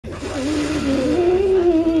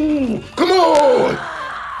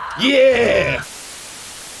Yeah!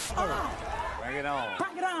 Bring it on.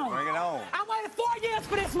 Bring it on. Bring it on. I waited 4 years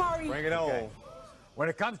for this, Murray. Bring it on. Okay. When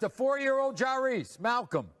it comes to 4-year-old Jarvis,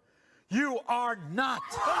 Malcolm, you are not.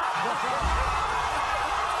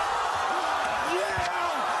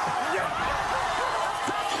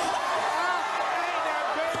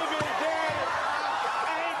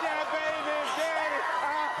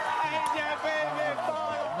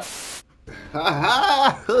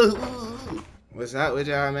 What's up with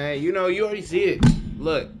y'all, man? You know, you already see it.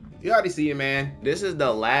 Look, you already see it, man. This is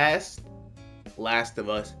the last of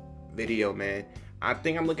Us video, man. I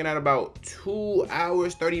think I'm looking at about 2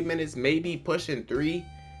 hours, 30 minutes, maybe pushing 3.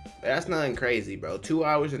 But that's nothing crazy, bro. 2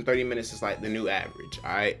 hours and 30 minutes is like the new average,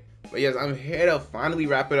 all right? But yes, I'm here to finally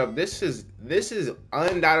wrap it up. This is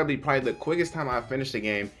undoubtedly probably the quickest time I've finished the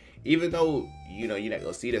game, even though, you know, you're not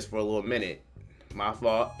gonna see this for a little minute. My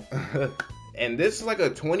fault. And this is like a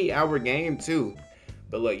 20-hour game too.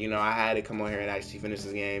 But look, you know, I had to come on here and actually finish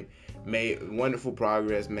this game. Made wonderful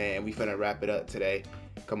progress, man. We finna wrap it up today.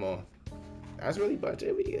 Come on. That's really much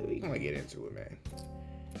it. We gonna get into it, man.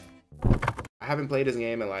 I haven't played this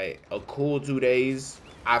game in like a cool 2 days.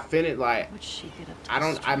 I finished like,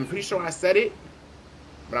 I'm pretty sure I said it,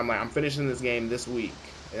 but I'm like, I'm finishing this game this week.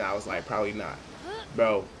 And I was like, probably not.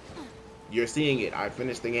 Bro, you're seeing it. I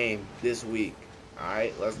finished the game this week.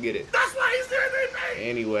 Alright, let's get it. That's why he's doing it.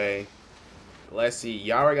 Anyway, let's see.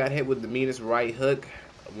 Yara got hit with the meanest right hook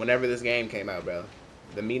whenever this game came out, bro.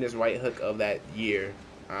 The meanest right hook of that year.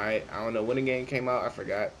 Alright, I don't know when the game came out. I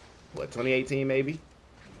forgot. What, 2018 maybe?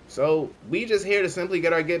 So, we just here to simply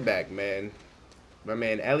get our get back, man. My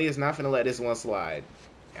man, Elliot's not finna let this one slide.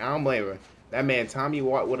 I don't blame her. That man, Tommy,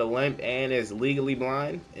 walked with a limp and is legally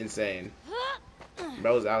blind. Insane.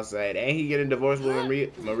 Bro's outside. And he getting divorced with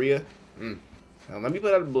Maria. Let me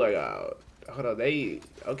put up the blur out. Hold on, they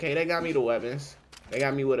got me the weapons. They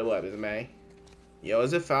got me with the weapons, man. Yo,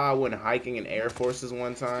 is it foul I went hiking in Air Forces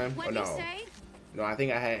one time? Or no? No, I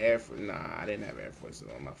think I had Air Force. Nah, I didn't have Air Forces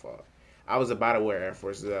on. My fault. I was about to wear Air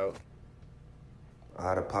Forces out.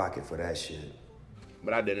 Out of pocket for that shit.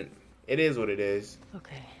 But I didn't. It is what it is.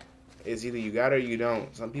 Okay. It's either you got it or you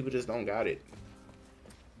don't. Some people just don't got it.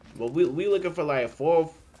 But we looking for like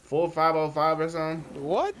 4505 or something.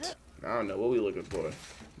 What? I don't know what we looking for,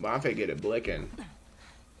 but I'm finna get it blicking.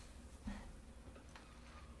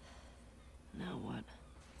 Now what?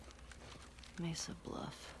 Mesa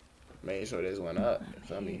Bluff. Make sure this one up.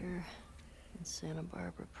 Feel me? Here in Santa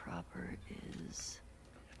Barbara proper is.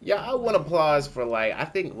 Yeah, I want applause for like, I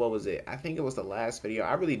think, what was it? I think it was the last video.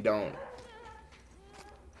 I really don't.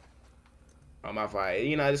 Oh, my fault.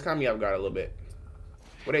 You know, it just caught me off guard a little bit.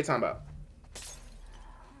 What are they talking about?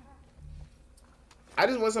 I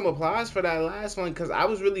just want some applause for that last one because I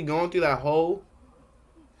was really going through that whole.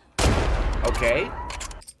 Okay.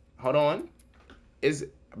 Hold on.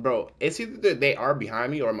 Bro, it's either they are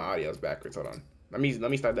behind me or my audio's backwards. Hold on. Let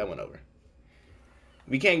me start that one over.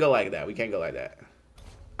 We can't go like that. We can't go like that.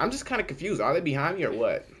 I'm just kind of confused. Are they behind me or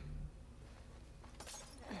what?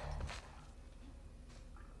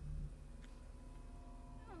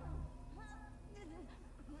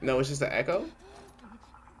 No, it's just an echo?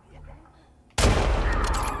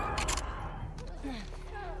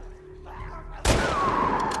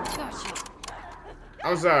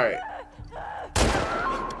 I'm sorry.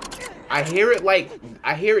 I hear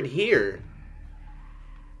it here.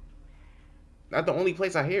 Not the only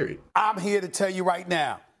place I hear it. I'm here to tell you right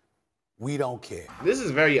now, we don't care. This is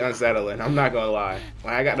very unsettling. I'm not gonna lie.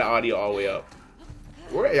 Like, I got the audio all the way up.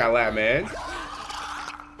 Where y'all at, man?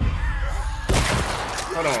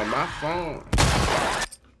 Hold on, my phone.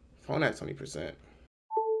 Phone at 20%.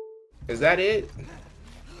 Is that it?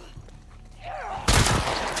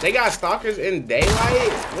 They got stalkers in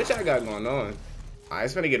daylight? What y'all got going on? Alright,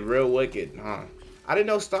 it's gonna get real wicked, huh? I didn't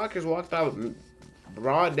know stalkers walked out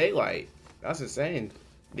broad daylight. That's insane.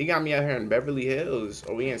 They got me out here in Beverly Hills,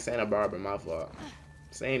 or we in Santa Barbara, my fault.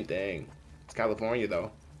 Same thing. It's California,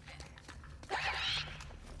 though.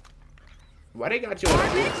 Why they got you on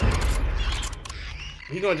that?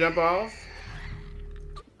 He gonna jump off?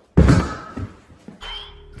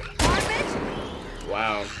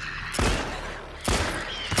 Wow.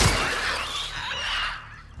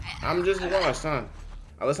 I'm just lost, huh?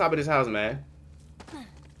 Oh, let's hop in this house, man.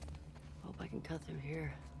 Hope I can cut through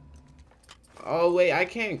here. Oh, wait, I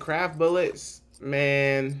can't craft bullets?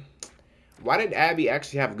 Man. Why did Abby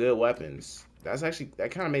actually have good weapons? That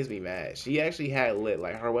kind of makes me mad. She actually had lit,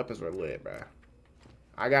 like, her weapons were lit, bro.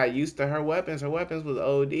 I got used to her weapons. Her weapons was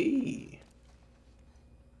OD.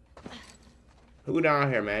 Who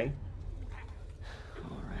down here, man?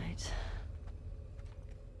 All right.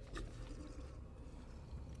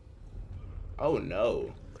 Oh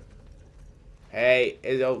no. Hey,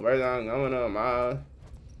 it's your first time going on, ma.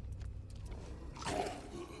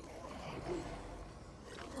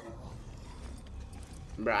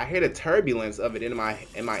 Bro, I hear the turbulence of it in my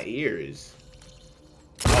ears.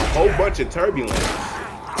 A whole bunch of turbulence.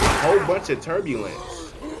 A whole bunch of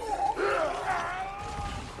turbulence.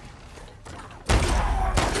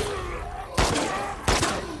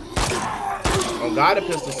 Oh God, the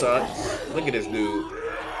pistol sucks. Look at this dude.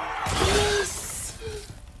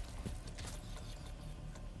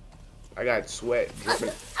 I got sweat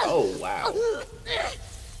dripping. Oh wow.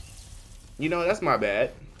 You know, that's my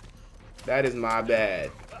bad. That is my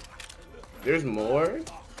bad. There's more?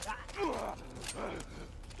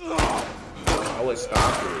 Oh, it's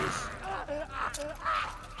stalkers.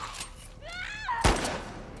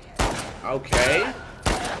 Okay.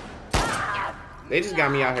 They just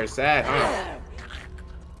got me out here sad, huh?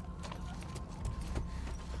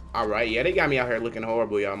 Alright, yeah, they got me out here looking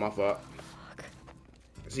horrible, y'all. My fault.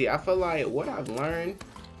 See, I feel like what I've learned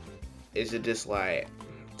is to just like,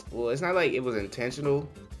 well, it's not like it was intentional,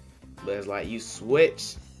 but it's like you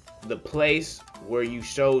switch the place where you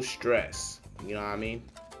show stress. You know what I mean?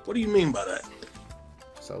 What do you mean by that?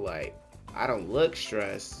 So like, I don't look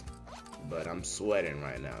stressed, but I'm sweating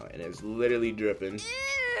right now, and it's literally dripping.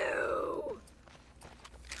 Ew.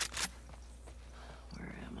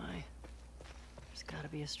 Where am I? There's gotta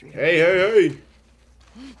be a street. Hey.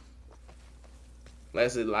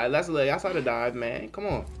 Let's let y'all saw the dive, man. Come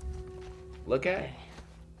on. Look at it.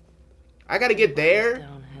 I gotta get there.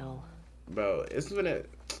 Downhill. Bro, it's gonna.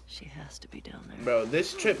 She has to be down there. Bro,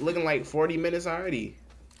 this trip looking like 40 minutes already.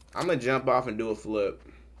 I'm gonna jump off and do a flip.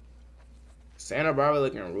 Santa Barbara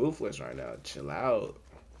looking ruthless right now. Chill out.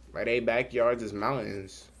 Like they backyards is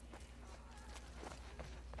mountains.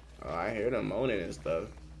 Oh, I hear them moaning and stuff.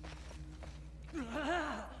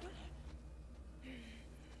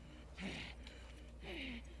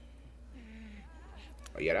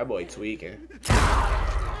 Oh yeah, that boy tweaking.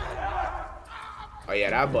 Oh yeah,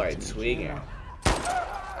 that boy tweaking.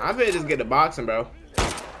 I'm finna just get the boxing, bro.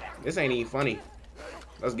 This ain't even funny.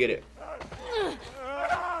 Let's get it.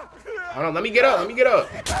 Hold on, let me get up.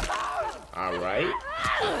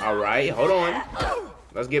 Alright, hold on.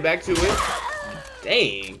 Let's get back to it.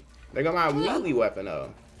 Dang. They got my melee weapon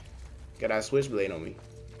though. Got that switchblade on me.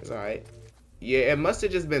 It's alright. Yeah, it must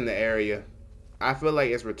have just been the area. I feel like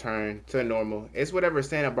it's returned to normal. It's whatever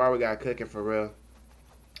Santa Barbara got cooking for real.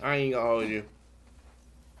 I ain't gonna hold you.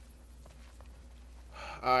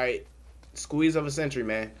 Alright. Squeeze of a century,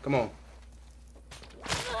 man. Come on.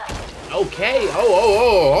 Okay.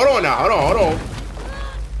 Oh. Hold on now. Hold on.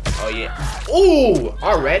 Oh, yeah. Ooh.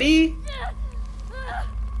 Already?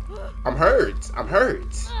 I'm hurt.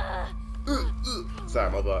 Sorry,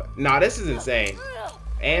 my bad. Nah, this is insane.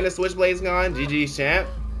 And the switchblade's gone. GG's, champ.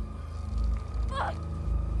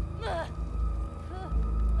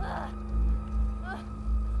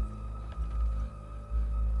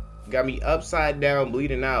 Got me upside down,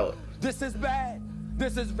 bleeding out. This is bad.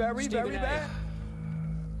 This is very bad.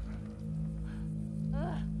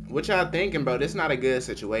 What y'all thinking, bro? This is not a good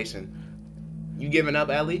situation. You giving up,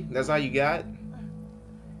 Ellie? That's all you got?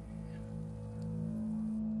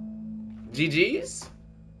 GG's?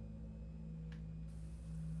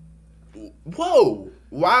 Whoa!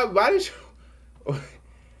 Why did you...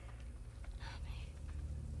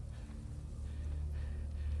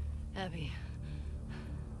 Abby.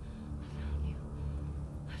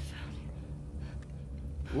 I found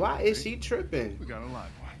you. Why is she tripping? We got a live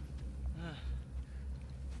one.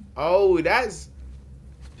 Oh, that's...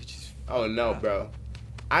 Oh, no, bro.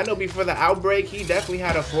 I know before the outbreak, he definitely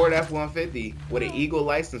had a Ford F-150 with an Eagle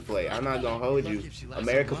license plate. I'm not gonna hold you.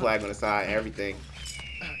 America flag on the side and everything.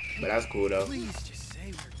 But that's cool, though. Please just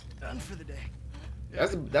say we're done for the day.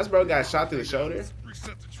 That's bro got shot through the shoulder?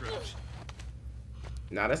 Reset the trips.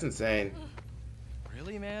 Nah, that's insane.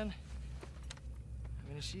 Really, man? I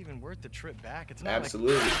mean, is she even worth the trip back? It's not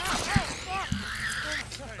Absolutely.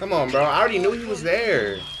 Come on, bro. I already knew he was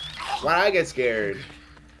there. Why'd I get scared?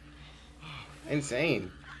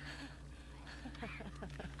 Insane.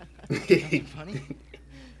 funny.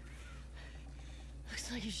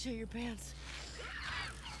 Looks like you shit your pants.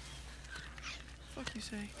 Fuck you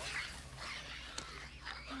say?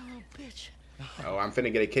 Oh, little bitch. Oh, I'm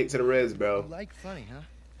finna get a kick to the ribs, bro. You like funny, huh?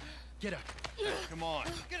 Get up. Come on.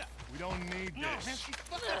 Get up. We don't need No, man, this. she's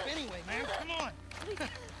fucked up anyway, man. Come on. Yeah,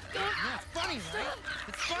 it's funny, right?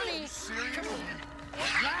 It's funny. Serious? Come on.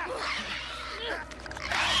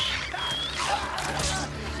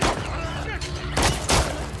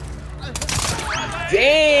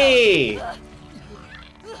 Dang!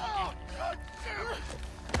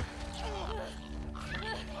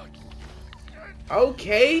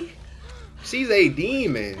 Okay. She's a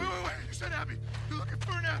demon. Wait. You said Abby. You're looking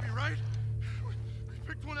for an Abby, right? We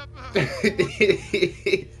picked one up. Yeah,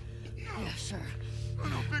 sure. Oh,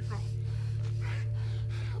 no, big girl.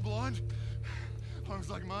 Blonde. Arms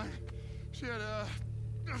like mine. She had a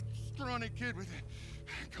scrawny kid with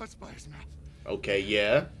cuts by his mouth. Okay,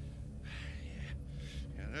 yeah.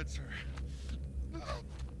 Yeah, that's her.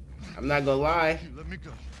 I'm not gonna lie. You let me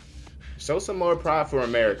go. Show some more pride for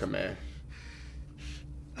America, man.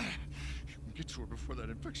 Get to her before that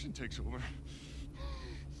infection takes over.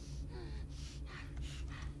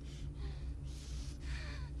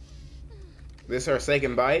 This her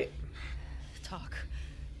second bite? Talk.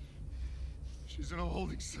 She's in a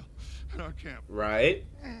holding cell at our camp. Right.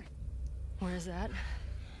 Where's that?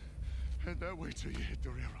 Head that way till you hit the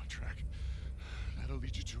railroad track. That'll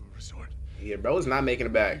lead you to a resort. Yeah, bro's not making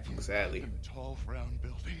it back, sadly. In a tall, round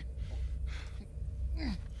building.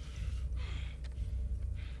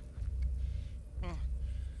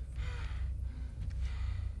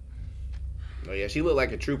 Oh yeah, she look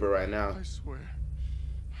like a trooper right now. I swear.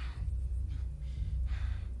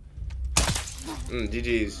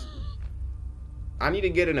 GG's. I need to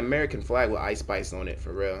get an American flag with Ice Spice on it,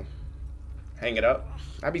 for real. Hang it up.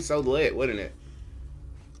 That'd be so lit, wouldn't it?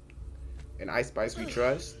 And Ice Spice we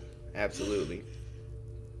trust? Absolutely.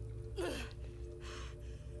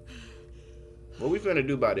 What we finna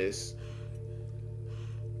do about this?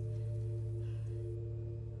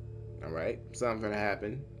 Alright, something finna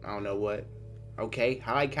happen. I don't know what. Okay,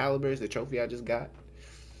 high caliber is the trophy I just got.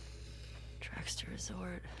 Tracks to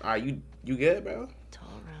resort. Alright, you good, bro?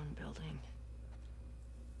 Tall round building.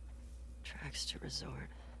 Tracks to resort.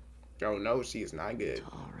 Oh no, she is not good.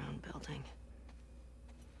 Tall round building.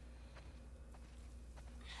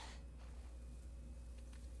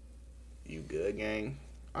 You good, gang?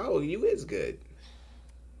 Oh, you is good.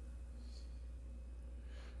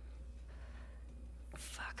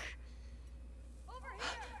 Fuck.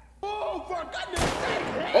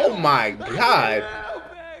 Oh my god.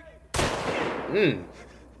 Is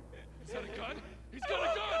that a gun? He's got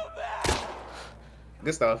a gun!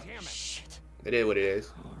 Good stuff. Shit. It is what it is.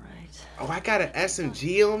 Alright. Oh, I got an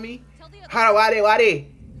SMG on me? How do Wadi?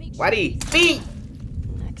 Feet!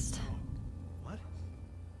 Next. What?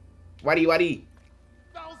 Wadi.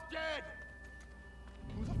 Val's dead!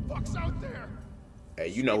 Who the fuck's out there? Hey,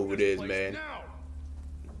 you know who it is, man. Now.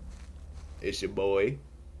 It's your boy.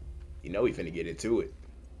 You know we finna get into it.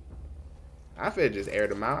 I finna just air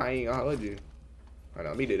them out. I ain't gonna hold you. Hold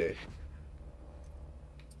on, let me do that.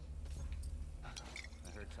 I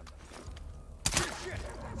heard something. Shit!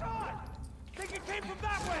 It's on! Think it came from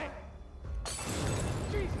that way!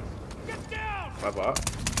 Jesus! Get down! My fault.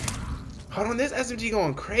 Hold on, this SMG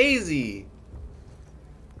going crazy.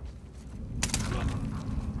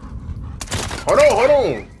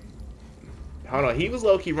 Hold on, he was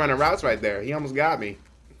low-key running routes right there. He almost got me.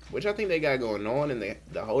 Which I think they got going on in the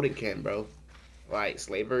holding camp, bro. Like,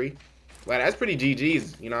 slavery. Like, that's pretty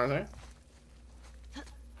GG's, you know what I'm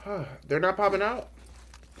saying? They're not popping out?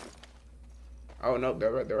 Oh, no,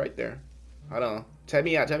 they're right there. Hold on. Check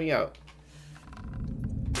me out.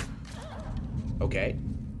 Okay.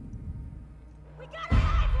 We got a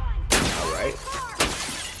live one! Alright.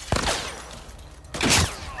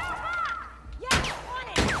 Yeah, on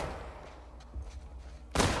it!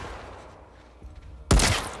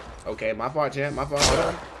 Okay, my fault, champ. My fault. Hold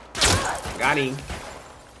on. Got him.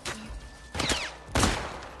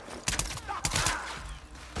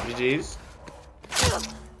 GG's.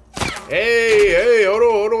 Hey,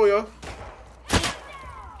 hold on, yo.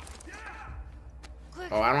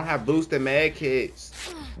 Oh, I don't have boosted med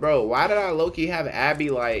kits. Bro, why did I low-key have Abby,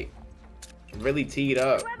 like, really teed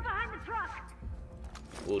up? Whoever behind the truck!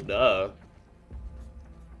 Well, duh.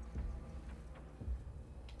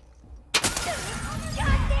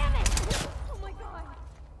 God damn it! Oh my god!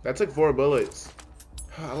 That took 4 bullets.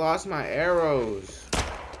 I lost my arrows.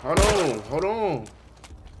 Hold on.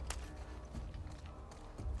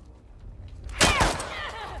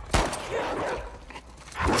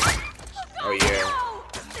 Oh yeah.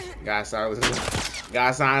 God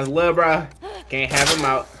signs love, bro. Can't have him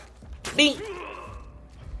out. Beat.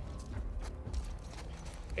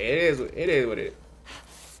 It is what it is.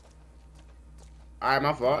 Alright,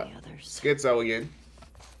 my fault. Schizo again.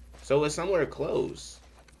 So it's somewhere close.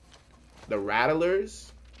 The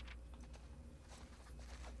Rattlers.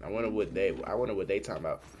 I wonder what they talking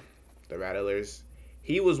about. The Rattlers.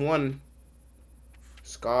 He was one.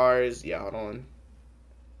 Scars. Yeah, hold on.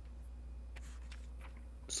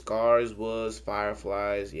 Scars was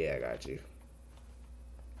Fireflies. Yeah, I got you.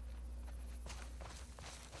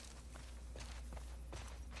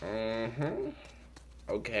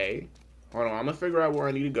 Okay. Hold on, I'm gonna figure out where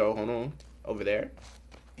I need to go. Hold on. Over there.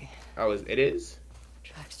 Oh, it is?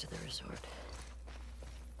 Tracks to the resort.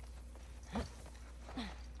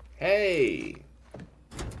 Hey.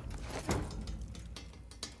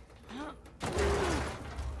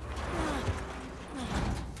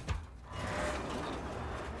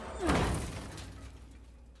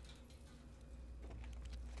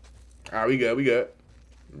 Alright, we good, we good.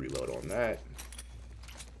 Reload on that.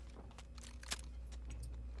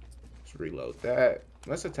 Let's reload that.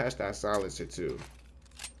 Let's attach that silencer too.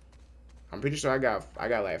 I'm pretty sure I got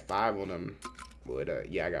like 5 on them.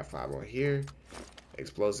 Yeah, I got 5 on here.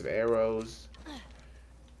 Explosive arrows.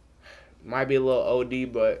 Might be a little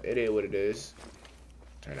OD, but it is what it is.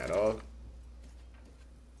 Turn that off.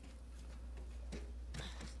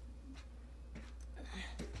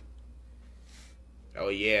 Oh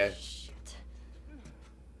yeah.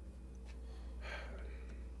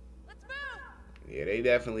 Yeah, they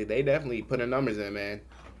definitely put the numbers in, man.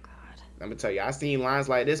 Oh God. Let me tell you, I seen lines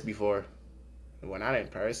like this before. Well, not in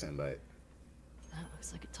person, but That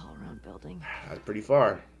looks like a tall round building. that's pretty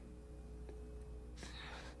far.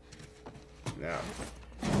 Now.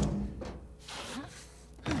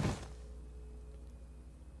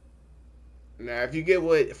 Now, if you get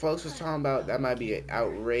what folks was talking about, that might be an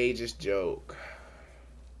outrageous joke.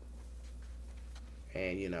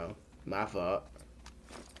 And, you know, my fault.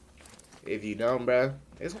 If you don't, bruh,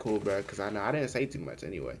 it's cool, bruh, because I know I didn't say too much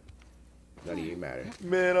anyway. None of you matter.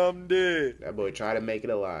 Man, I'm dead. That boy tried to make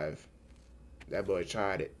it alive. That boy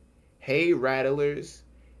tried it. Hey, rattlers.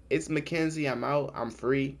 It's Mackenzie. I'm out. I'm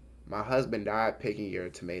free. My husband died picking your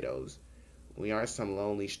tomatoes. We aren't some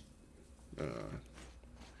lonely...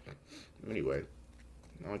 Anyway,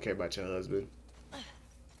 I don't care about your husband.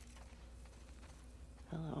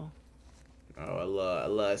 Hello. Oh, I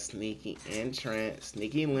love sneaky entrance.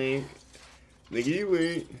 Sneaky link. Sneaky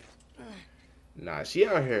link. Nah, she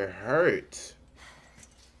out here hurt.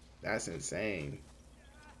 That's insane.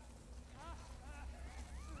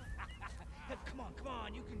 Come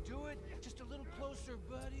on, you can do it. Just a little closer,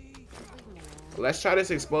 buddy. Let's try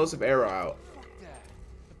this explosive arrow out. Fuck that.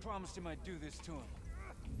 I promised him I'd do this to him.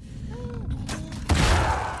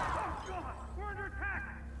 We're under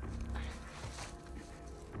attack.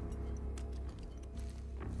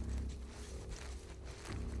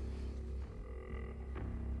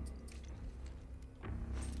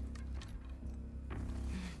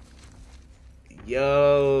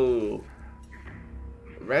 Yo.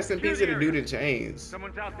 Rest in peace to the dude in chains.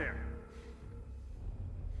 Someone's out there.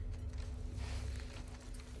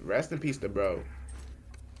 Rest in peace to bro.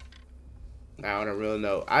 I don't really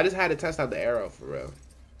know. I just had to test out the arrow for real.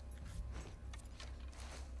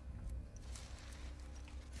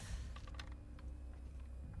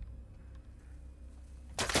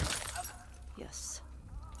 Yes.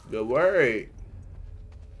 Good work.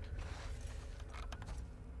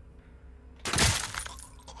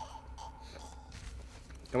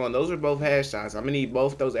 Come on, those are both headshots. I'm gonna need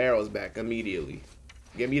both those arrows back immediately.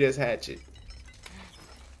 Give me this hatchet.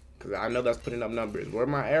 Cause I know that's putting up numbers. Where are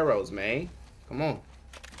my arrows, man? Come on.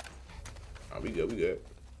 Oh, we good, we good.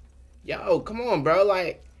 Yo, come on, bro.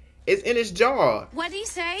 Like, it's in his jaw. What'd he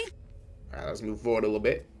say? Alright, let's move forward a little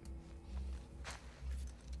bit.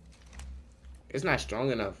 It's not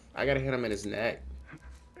strong enough. I gotta hit him in his neck.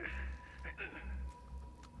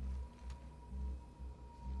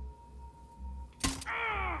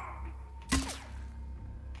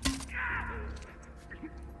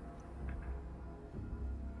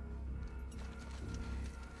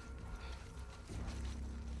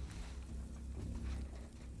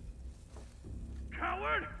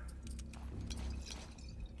 Coward!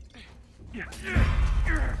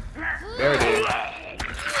 There it is.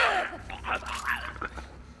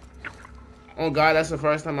 Oh god, that's the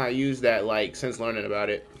first time I used that, like, since learning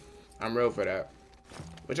about it. I'm real for that.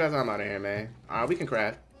 What y'all talking about in here, man? Alright, we can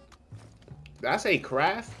craft. Did I say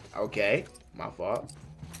craft? Okay, my fault.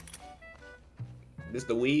 This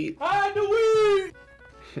the weed? I the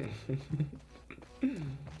weed!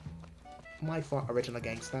 My fault, original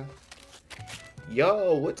gangster.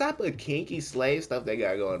 Yo, what type of kinky slave stuff they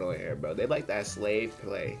got going on here, bro? They like that slave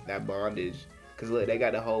play, that bondage. Cause look, they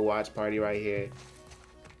got the whole watch party right here.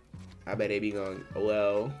 I bet they be going,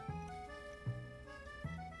 well,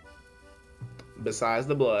 besides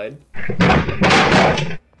the blood. Tall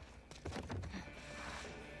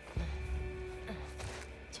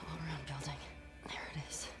round building. There it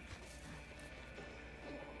is.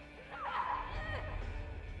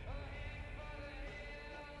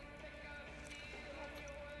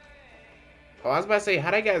 Oh, I was about to say,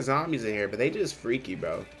 how they got zombies in here, but they just freaky,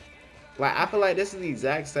 bro. Like, I feel like this is the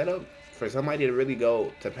exact setup for somebody to really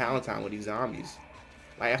go to Pound Town with these zombies.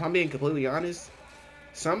 Like, if I'm being completely honest,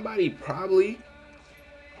 somebody probably,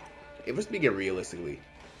 if we're speaking realistically,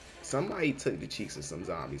 somebody took the cheeks of some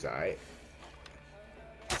zombies, alright?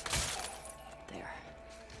 There.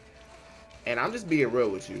 And I'm just being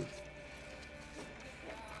real with you.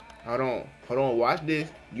 Hold on, watch this.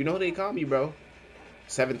 You know who they call me, bro.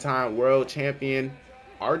 7-time world champion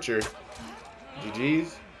archer.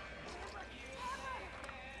 GG's.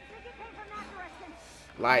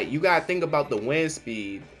 Like, you gotta think about the wind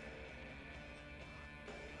speed.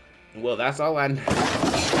 Well, that's all I know.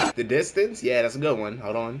 The distance? Yeah, that's a good one.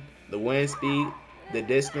 Hold on. The wind speed, the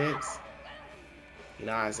distance. You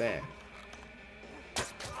know what I'm saying?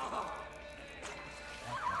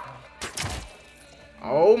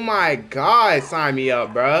 Oh my God, sign me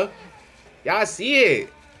up, bro. Y'all see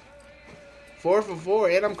it. 4 for 4,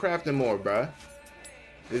 and I'm crafting more, bro.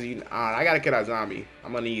 I gotta kill that zombie.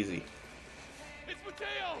 I'm uneasy.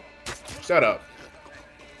 Shut up.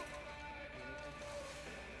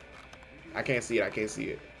 I can't see it. I can't see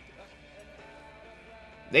it.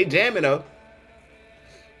 They jamming up.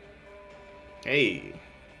 Hey.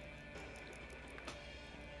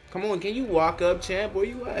 Come on, can you walk up, champ? Where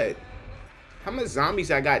you at? How much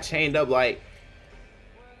zombies I got chained up? Like,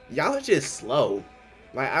 y'all are just slow.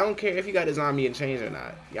 Like, I don't care if you got a zombie in chains or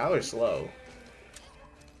not. Y'all are slow.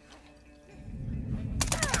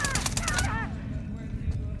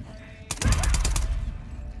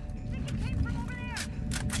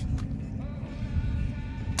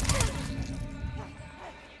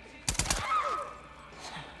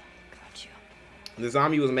 The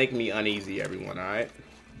zombie was making me uneasy, everyone, alright?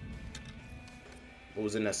 It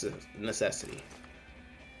was a necessity.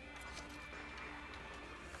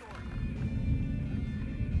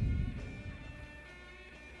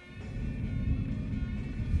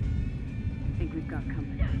 I think we've got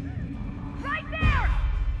company. Right there!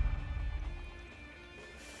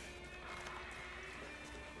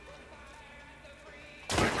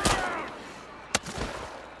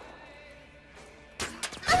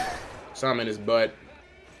 Some in his butt.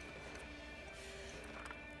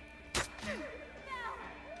 I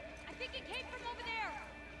think it came from over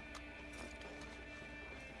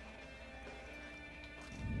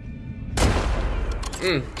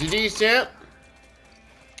there. GG's, champ.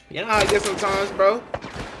 You know how I get sometimes, bro?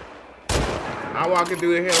 I walking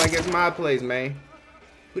through here like it's my place, man.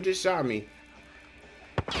 Who just shot me?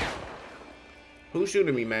 Who's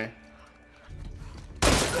shooting me, man?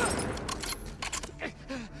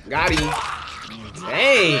 Got him.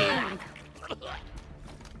 Dang.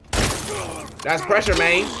 That's pressure,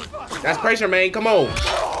 man. That's pressure, man. Come on.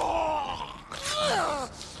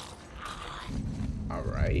 All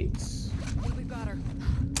right. We got her.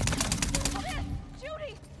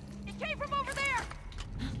 Judy! It came from over there!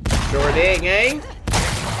 Sure did, gang.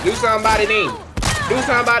 Do something about it then. Do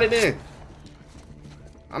something about it then.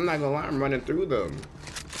 I'm not gonna lie, I'm running through them.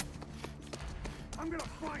 I'm gonna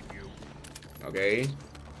find you. Okay.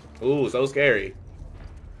 Ooh, so scary.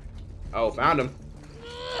 Oh, found him.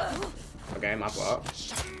 Okay, my fault.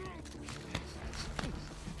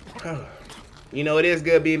 You know, it is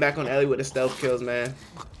good being back on Ellie with the stealth kills, man.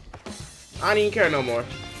 I don't even care no more.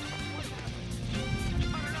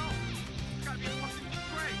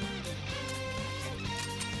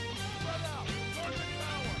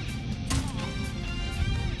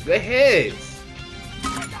 Good hits.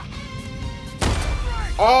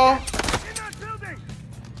 Oh.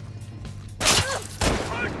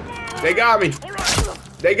 They got me.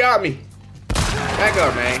 They got me. Back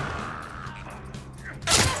up, man.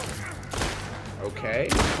 Okay.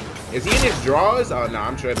 Is he in his drawers? Oh, no,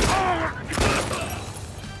 I'm tripping.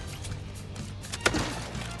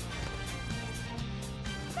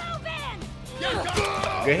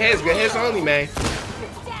 Good hits only, man.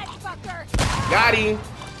 Got him.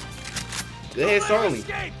 Good hits only.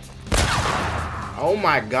 Oh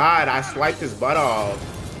my God, I swiped his butt off.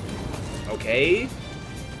 Okay.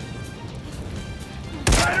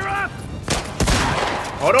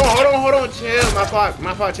 Hold on, chill. My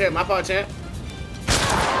fault, champ.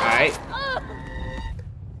 Alright.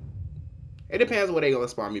 It depends on where they gonna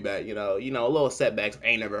spawn me back, you know, little setbacks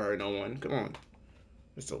ain't never hurt no one. Come on.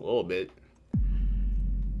 Just a little bit.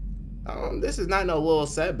 This is not no little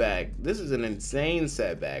setback. This is an insane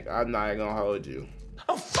setback. I'm not gonna hold you.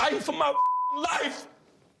 I'm fighting for my life.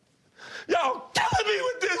 Y'all killing me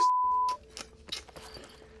with this.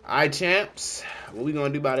 Alright, champs. What we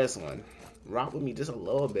gonna do about this one? Rock with me just a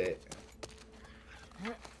little bit.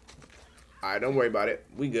 Alright, don't worry about it.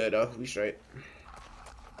 We good though. We straight.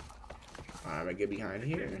 Alright, I'm gonna get behind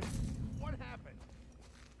here. What happened?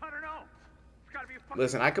 I don't know. It's gotta be a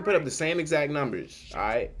Listen, I could put up the same exact numbers. All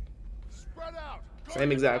right. Spread out.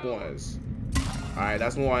 Same exact ones. All right,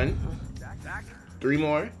 that's 1. 3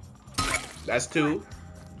 more. That's 2.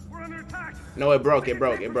 We're under attack. No, it broke. It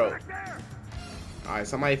broke. Back there. All right,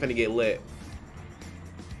 somebody finna get lit.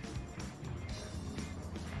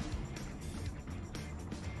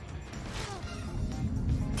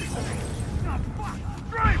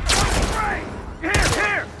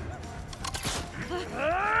 Here.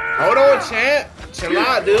 Hold on, champ. Chill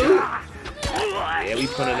out, dude. Yeah, we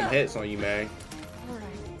putting them hits on you, man.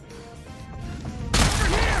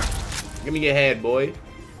 Give me your head, boy.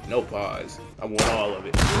 No pause. I want all of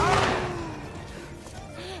it.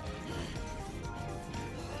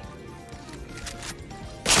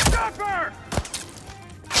 Stop her!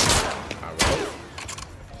 Alright.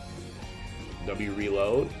 W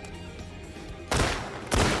reload.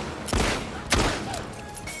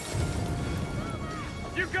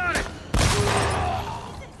 You got it.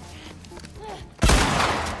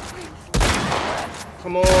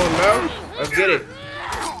 Come on, bro. Let's get it.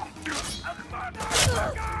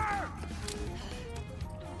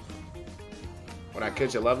 When I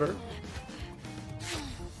catch your lover.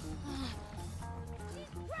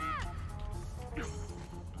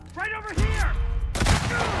 Right over here.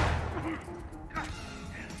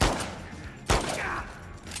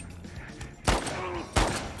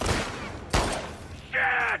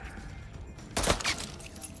 Shit!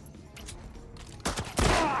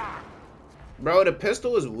 Bro, the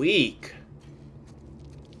pistol is weak.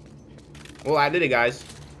 Well, I did it, guys.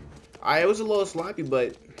 It was a little sloppy,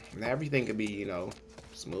 but everything could be, you know,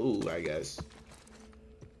 smooth, I guess.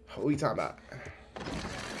 What are we talking about?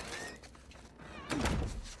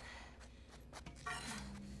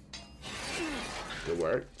 Good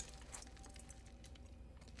work.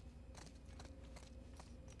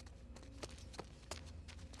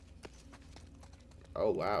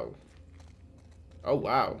 Oh, wow. Oh,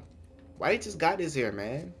 wow. Why they just got this here,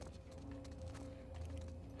 man?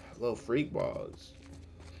 Little freak balls.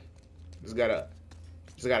 Just got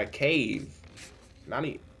a cave. Not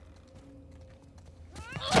even.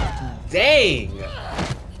 Dang.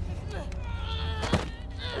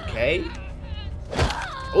 Okay.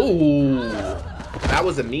 Ooh. That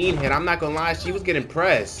was a mean hit. I'm not gonna lie. She was getting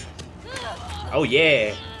pressed. Oh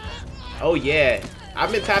yeah. Oh yeah.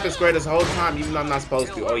 I've been tapping square this whole time, even though I'm not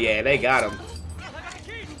supposed to. Oh yeah, they got him.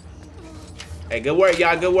 Hey, good work,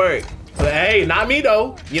 y'all. Good work. But hey, not me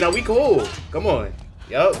though. You know, we cool. Come on.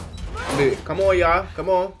 Yup. Come on, y'all. Come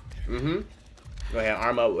on. Go ahead,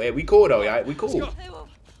 arm up. Hey, we cool though, y'all. We cool. Hey,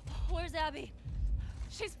 where's Abby?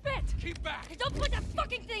 She's bit. Keep back. Hey, don't put that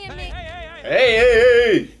fucking thing in me.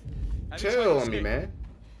 Hey. Chill on me, man.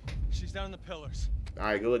 She's down in the pillars. All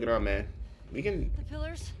right, good looking on, man. We can. The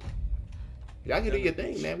pillars? Y'all can do your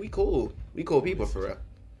thing, man. We cool. We cool people for real.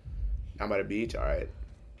 I'm by the beach. All right.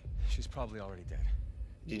 She's probably already dead.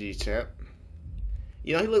 GG, champ.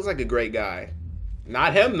 You know, he looks like a great guy.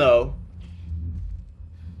 Not him, though.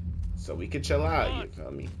 So we could chill out, you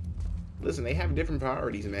feel me? Listen, they have different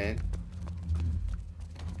priorities, man.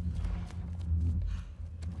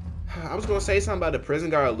 I was going to say something about the prison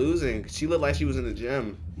guard losing. She looked like she was in the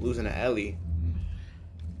gym, losing to Ellie.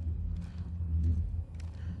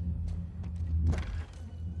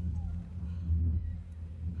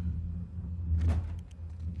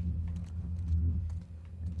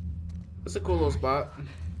 It's a cool little spot.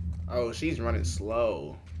 Oh, she's running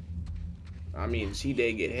slow. I mean, she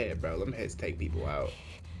did get hit, bro. Them hits take people out.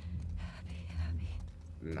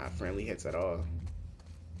 Not friendly hits at all.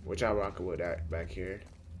 What y'all rocking with that back here?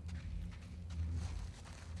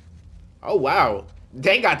 Oh, wow.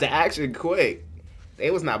 They got to action quick.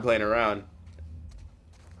 They was not playing around.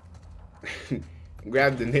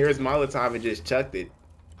 Grabbed the nearest Molotov and just chucked it.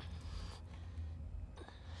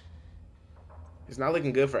 It's not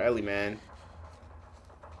looking good for Ellie, man.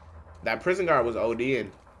 That prison guard was ODing.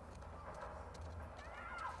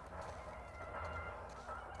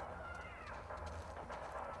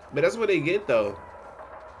 But that's what they get, though.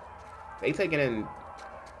 They taking in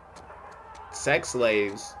sex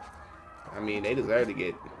slaves. I mean, they deserve to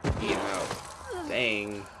get eaten out.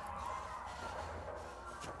 Dang.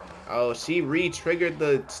 Oh, she re-triggered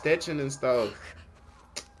the stitching and stuff.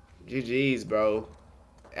 GG's, bro.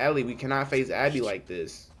 Ellie, we cannot face Abby like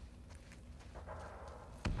this.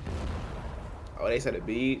 Oh, they said the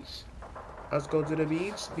beach. Let's go to the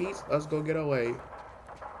beach. Let's go get away.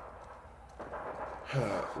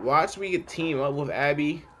 Watch we get team up with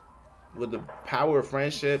Abby with the power of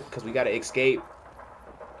friendship, because we got to escape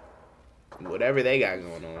whatever they got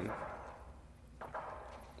going on.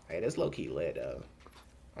 Hey, this low-key lit, though.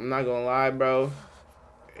 I'm not gonna lie, bro.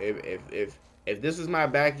 If If this is my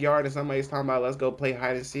backyard and somebody's talking about let's go play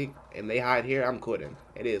hide and seek and they hide here, I'm quitting.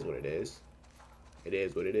 It is what it is. It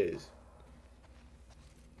is what it is.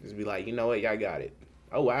 Just be like, you know what, y'all got it.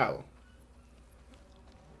 Oh wow.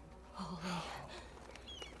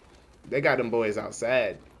 They got them boys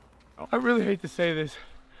outside. I really hate to say this.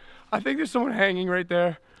 I think there's someone hanging right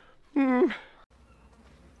there.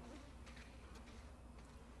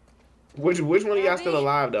 Which one of y'all still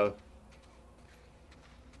alive though?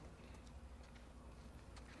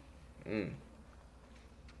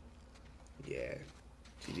 Yeah.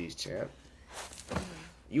 GG's champ.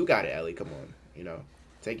 You got it, Ellie. Come on. You know.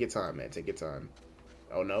 Take your time, man. Take your time.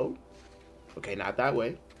 Oh no? Okay, not that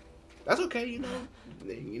way. That's okay, you know.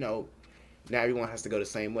 You know, not everyone has to go the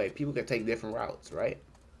same way. People can take different routes, right?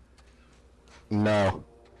 No.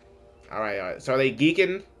 Alright. So are they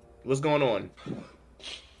geeking? What's going on?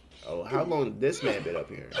 Oh, how long this man been up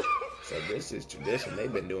here? So this is tradition.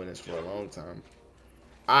 They've been doing this for a long time.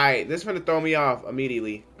 Alright, this is gonna throw me off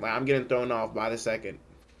immediately. Like, I'm getting thrown off by the second.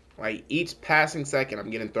 Like, each passing second,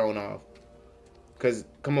 I'm getting thrown off. Because,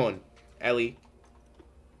 come on, Ellie.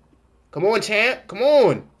 Come on, champ. Come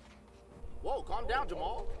on. Whoa, calm down,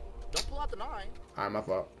 Jamal. Don't pull out the 9. Alright, my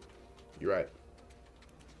fault. You're right.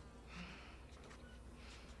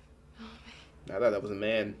 I thought that was a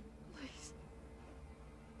man. Please.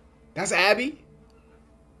 That's Abby?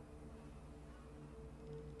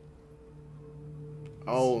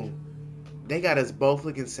 Oh, they got us both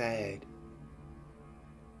looking sad.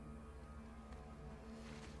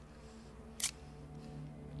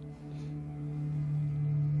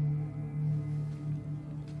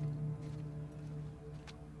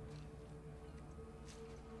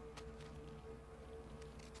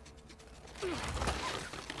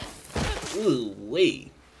 Ooh,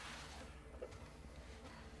 wait.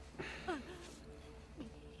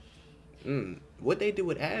 What they do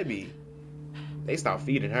with Abby? They stopped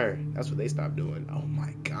feeding her. That's what they stopped doing. Oh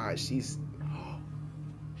my gosh, she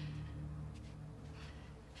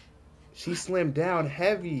slimmed down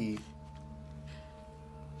heavy.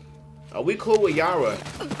 Oh, we cool with Yara.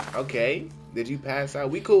 Okay. Did you pass out?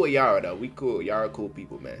 We cool with Yara though. We cool. Yara cool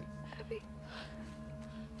people, man.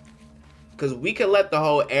 Cause we could let the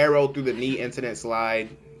whole arrow through the knee incident slide,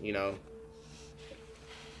 you know.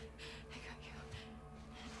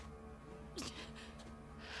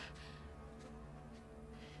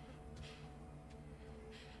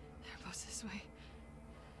 They're both this way.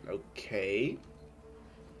 Okay.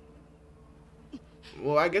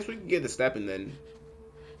 Well, I guess we can get the stepping then.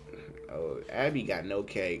 Oh, Abby got no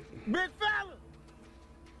cake. Big fella!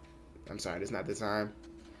 I'm sorry, that's not the time.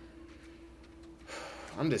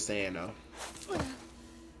 I'm just saying though.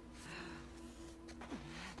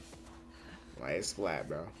 Like, it's flat,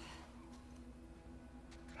 bro.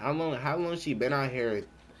 How long she been out here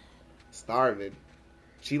starving?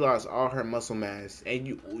 She lost all her muscle mass. And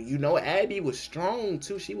you know Abby was strong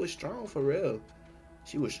too. She was strong for real.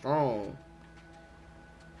 She was strong.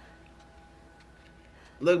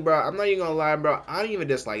 Look, bro, I'm not even gonna lie, bro. I don't even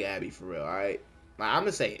dislike Abby for real, alright? Like, I'm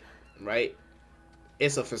gonna say it, right?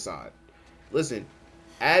 It's a facade. Listen,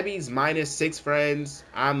 Abby's minus 6 friends.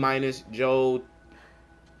 I'm minus Joe,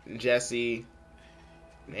 Jesse,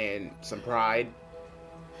 and some pride.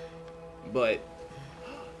 But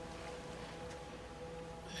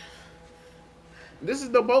this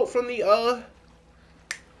is the boat from the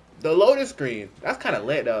loading screen. That's kind of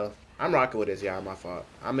lit though. I'm rocking with this, y'all. My fault.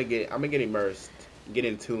 I'm gonna get immersed, get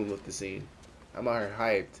in tune with the scene. I'm out here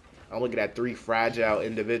hyped. I'm looking at 3 fragile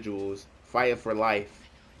individuals fighting for life,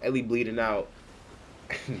 Ellie bleeding out.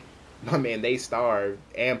 My man, they starved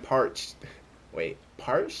and parched. Wait,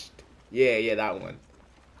 parched? Yeah, that one.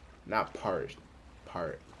 Not parched.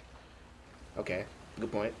 Okay,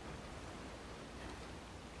 good point.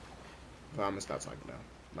 Well, I'm gonna stop talking now.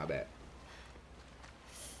 My bad.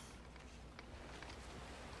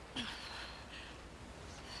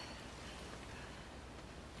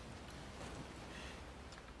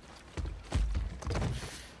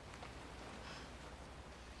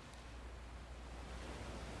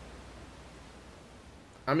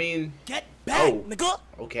 I mean, get back, nigga.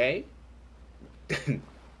 Okay.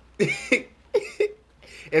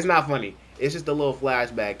 It's not funny. It's just a little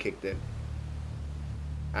flashback kicked in.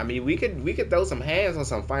 I mean, we could throw some hands on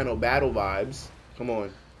some final battle vibes. Come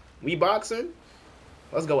on. We boxing?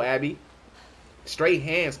 Let's go, Abby. Straight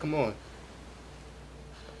hands, come on.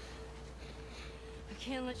 I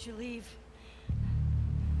can't let you leave.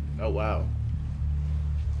 Oh, wow.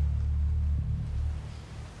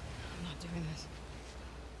 I'm not doing this.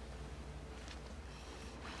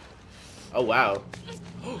 Oh, wow.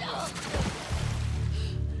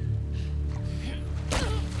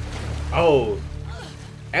 Oh.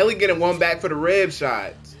 Ellie getting one back for the rib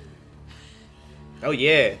shots. Oh,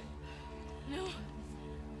 yeah. No.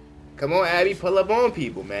 Come on, Abby. Pull up on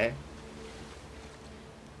people, man.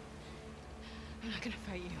 I'm not gonna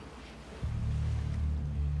fight you.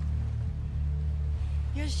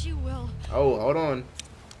 Yes, you will. Oh, hold on.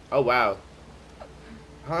 Oh, wow.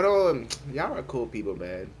 Hold on. Y'all are cool people,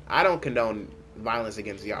 man. I don't condone violence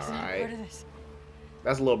against y'all, alright?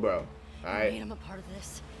 That's little bro, alright? I'm a part of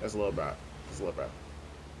this. That's little bro. That's little bro.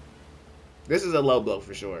 This is a low blow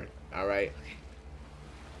for sure, alright? Okay.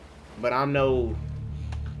 But I'm no,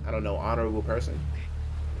 I don't know, honorable person.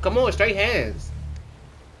 Come on, straight hands.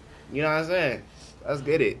 You know what I'm saying? Let's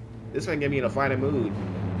get it. This one get me in a fighting mood.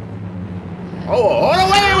 Oh, hold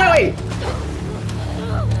on, wait.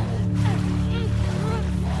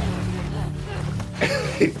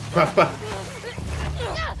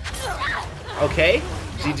 Okay,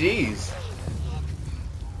 GG's.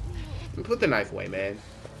 Put the knife away, man.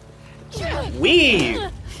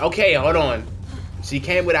 Weave. Okay, hold on. She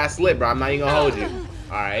came with that slip, bro. I'm not even gonna hold you.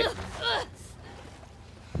 All right.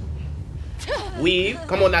 Weave.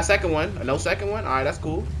 Come on, that second one. No second one. All right, that's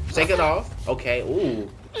cool. Take it off. Okay. Ooh.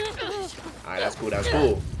 All right, that's cool. That's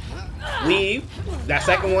cool. Weave. That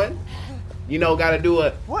second one. You know, gotta do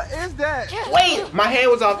a. What is that? Wait, my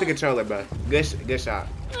hand was off the controller, bro. Good shot.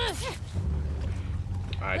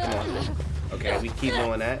 All right, come on. Okay, we keep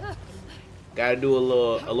doing that. Gotta do a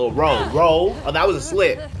little roll. Oh, that was a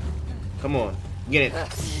slip. Come on, get it.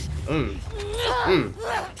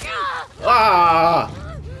 Ah.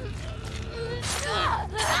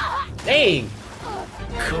 Dang.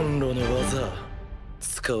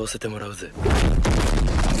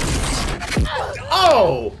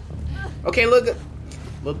 Oh. Okay, look.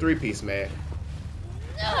 Little three-piece, man.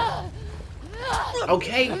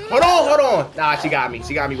 Okay, hold on. Nah, she got me.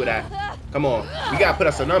 She got me with that. Come on. We gotta put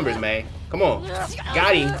up some numbers, man. Come on.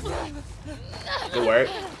 Got him. Good work.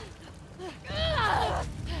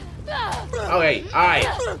 Okay, alright.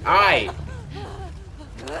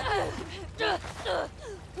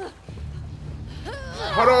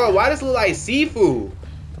 Hold on, why does it look like seafood?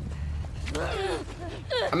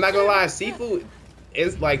 I'm not gonna lie, seafood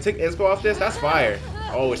is like took inspo off this. That's fire.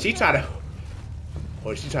 Oh, she try to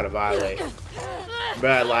violate.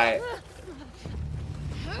 Bruh, like,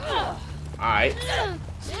 alright.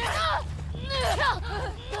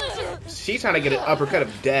 She trying to get an uppercut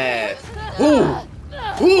of death. Ooh.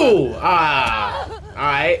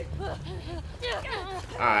 Alright.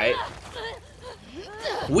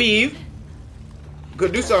 Weave.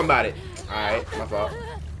 Could do something about it. Alright, my fault.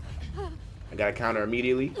 I gotta counter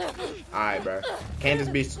immediately. Alright, bro. I can't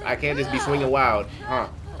just be swinging wild. Huh?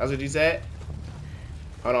 That's what you said?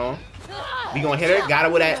 Hold on. We gonna hit her. Got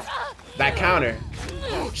her with that counter.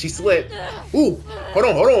 She slipped. Ooh. Hold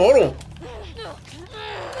on.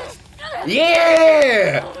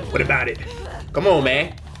 Yeah. What about it? Come on,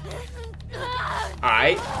 man. All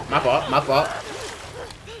right. My fault.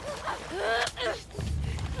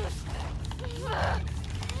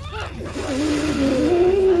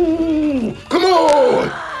 Come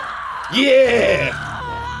on. Yeah.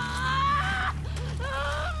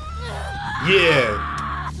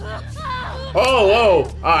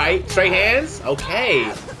 Oh, alright, straight hands?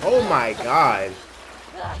 Okay. Oh my god.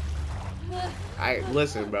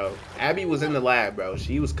 Listen, bro. Abby was in the lab, bro.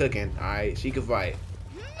 She was cooking, alright? She could fight.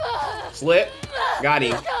 Slip. Got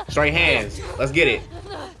him. Straight hands. Let's get it.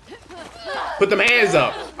 Put them hands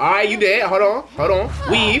up. Alright, you did. Hold on.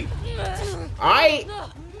 Weave. Alright.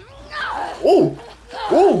 Ooh.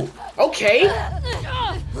 Okay.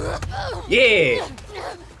 Yeah.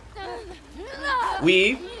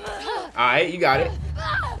 Weave. Alright, you got it.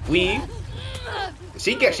 Weave.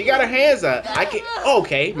 She got her hands up.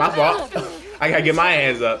 Okay, my fault. I gotta get my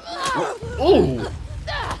hands up. Ooh.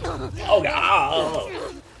 Oh god.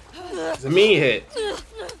 It's a mean hit.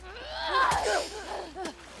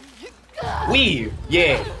 Weave.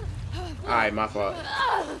 Yeah. Alright, my fault.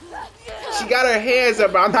 She got her hands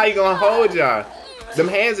up, but I'm not even gonna hold y'all. Them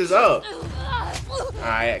hands is up.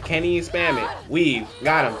 Alright, can't even spam it. Weave.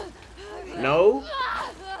 Got him. No.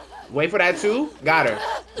 Wait for that too. Got her.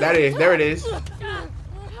 There it is.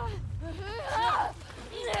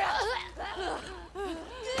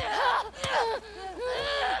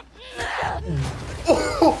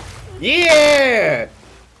 Oh, yeah.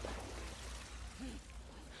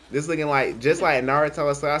 This looking like just like Naruto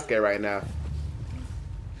and Sasuke right now.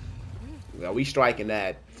 Well, we striking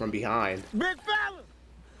that from behind. Big fella.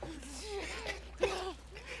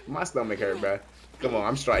 My stomach hurt, bro. Come on,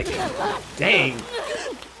 I'm striking. Dang.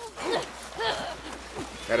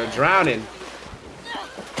 Got her drowning.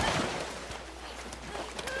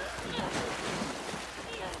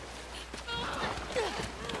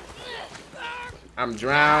 I'm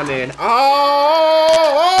drowning. Oh!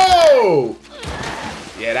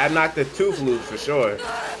 Yeah, that knocked the tooth loose for sure.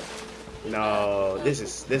 No, this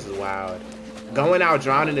is wild. Going out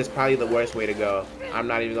drowning is probably the worst way to go. I'm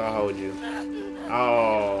not even gonna hold you.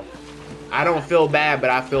 Oh, I don't feel bad,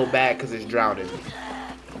 but I feel bad because it's drowning.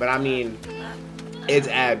 But I mean, it's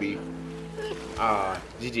Abby.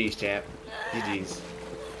 GG's, champ. GG's.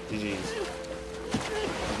 GG's.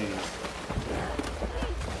 GG's.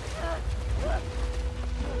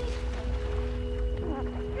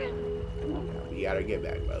 We gotta get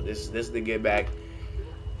back, bro. This is the get back.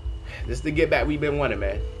 This is the get back we've been wanting,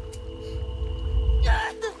 man.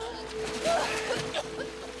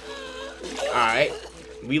 Alright.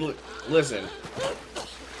 Listen.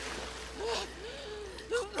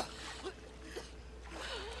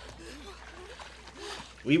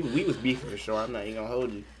 We was beefing for sure. I'm not even gonna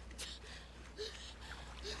hold you.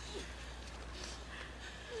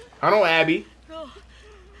 Hold on, Abby. Oh,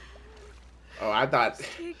 I thought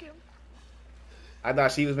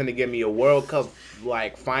she was gonna give me a World Cup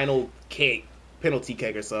like final kick, penalty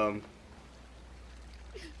kick or something.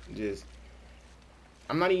 Just,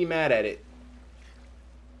 I'm not even mad at it.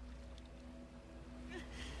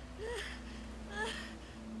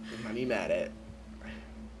 I'm not even mad at it.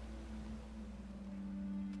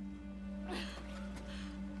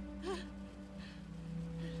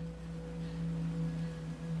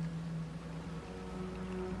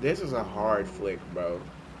 This is a hard flick, bro.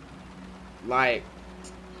 Like,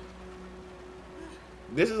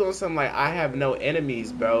 this is on something like I have no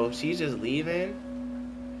enemies, bro. She's just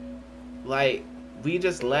leaving. Like, we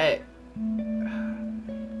just let.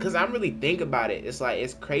 Cause I'm really thinking about it. It's like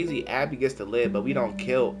it's crazy. Abby gets to live, but we don't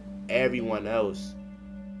kill everyone else.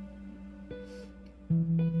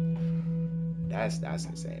 That's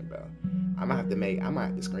insane, bro. I might have to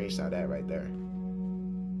screenshot that right there.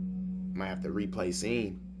 Might have to replay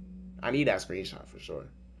scene. I need that screenshot for sure.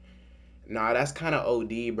 Nah, that's kind of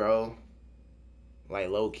OD, bro. Like,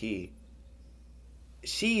 low key.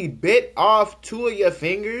 She bit off 2 of your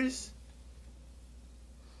fingers?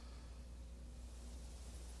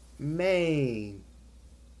 Man.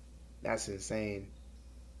 That's insane.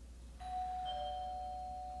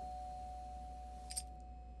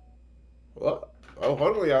 Oh,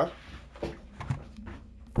 hold on, y'all.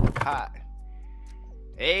 Hi.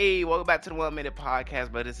 Hey, welcome back to the 1 Minute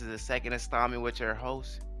Podcast, but this is the second installment with your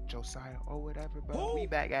host, Josiah or whatever, bro. We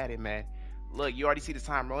back at it, man. Look, you already see the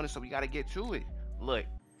time rolling, so we gotta get to it. Look,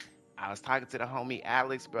 I was talking to the homie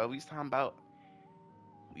Alex, bro. We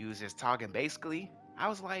was just talking basically. I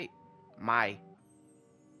was like, my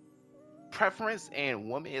preference and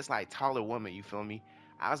woman is like taller woman, you feel me?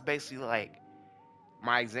 I was basically like,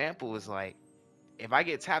 my example was like, if I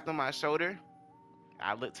get tapped on my shoulder,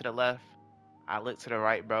 I look to the left, I look to the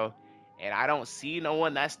right, bro, and I don't see no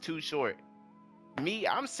one that's too short. Me,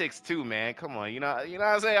 I'm 6'2", man. Come on, you know what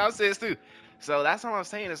I'm saying? I'm 6'2". So that's what I'm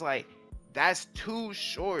saying. It's like, that's too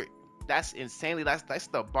short. That's insanely, that's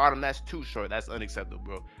the bottom. That's too short. That's unacceptable,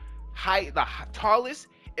 bro. The tallest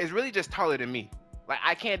is really just taller than me. Like,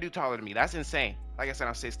 I can't do taller than me. That's insane. Like I said,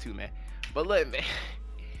 I'm 6'2", man. But look, man,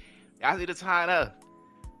 y'all see the time up.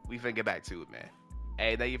 We finna get back to it, man.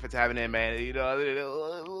 Hey, thank you for tapping in, man. You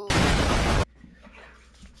know.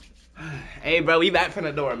 Hey, bro, we back from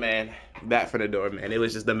the door, man. Back from the door, man. It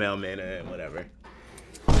was just the mailman and whatever.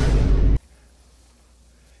 All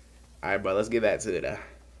right, bro, let's get back to it.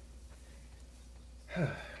 All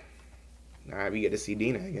right, we get to see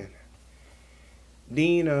Dina again.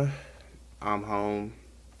 Dina, I'm home.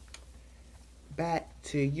 Back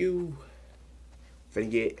to you. Finna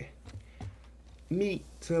get meat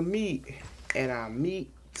to meat, and I'm meat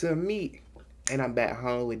to meat, and I'm back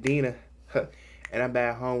home with Dina. And I'm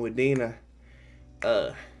back home with Dina.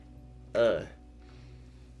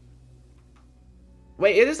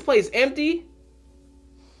 Wait, is this place empty?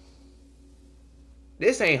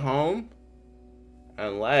 This ain't home.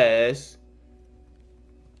 Unless.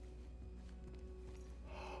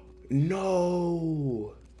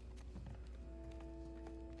 No.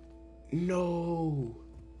 No.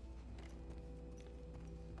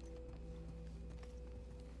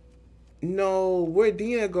 No, where'd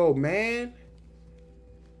Dina go, man?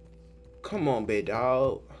 Come on, big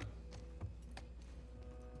dog.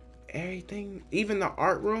 Everything, even the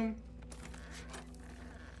art room?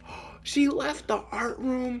 She left the art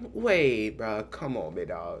room? Wait, bro, come on, big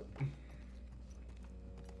dog.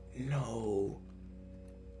 No.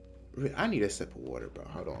 I need a sip of water, bro.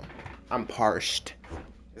 Hold on. I'm parched.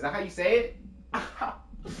 Is that how you say it? Oh,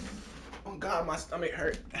 God, my stomach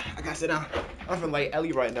hurt. I gotta sit down. I'm feeling like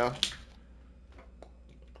Ellie right now.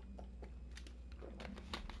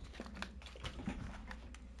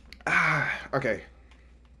 Okay.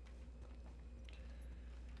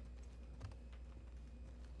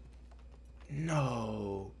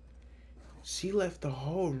 No. She left the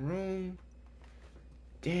whole room.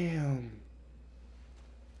 Damn.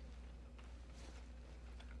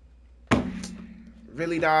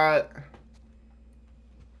 Really, dog?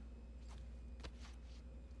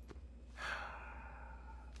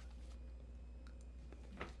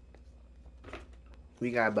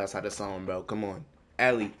 We gotta bust out the song, bro. Come on.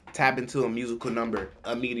 Ellie, tap into a musical number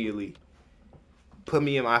immediately. Put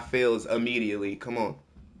me in my feels immediately. Come on.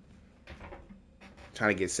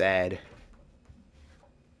 Trying to get sad.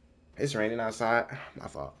 It's raining outside. My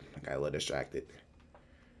fault. I got a little distracted.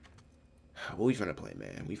 What we finna play,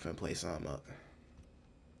 man? We finna play something up.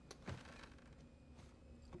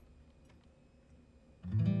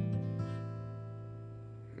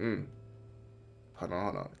 Hold on,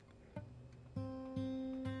 hold on.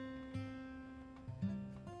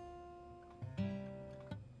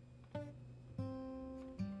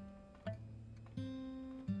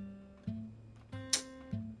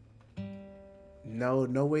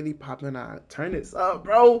 No way they popping out. Turn this up,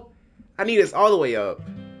 bro. I need this all the way up.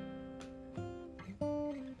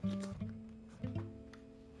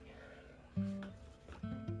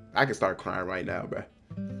 I can start crying right now, bro.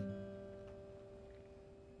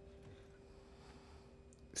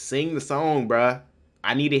 Sing the song, bruh.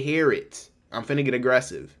 I need to hear it. I'm finna get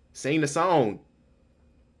aggressive. Sing the song.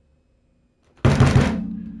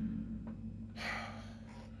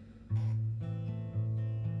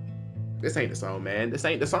 This ain't the song, man. This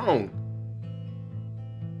ain't the song.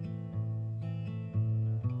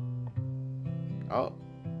 Oh,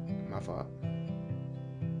 my fault.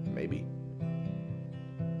 Maybe.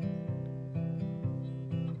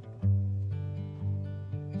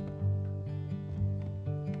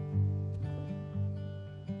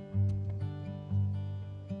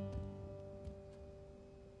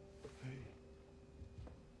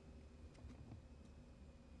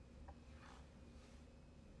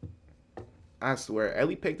 I swear,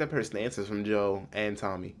 Ellie picked up her stances from Joe and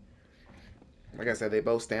Tommy. Like I said, they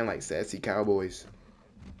both stand like sassy cowboys.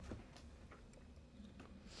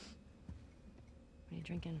 What are you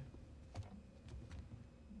drinking?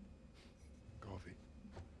 Coffee.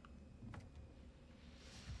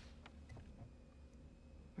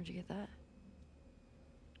 Where'd you get that?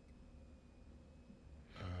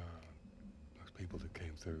 Those people that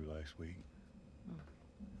came through last week.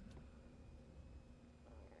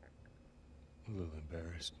 A little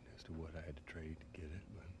embarrassed as to what I had to trade to get it,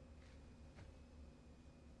 but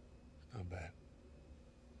it's not bad.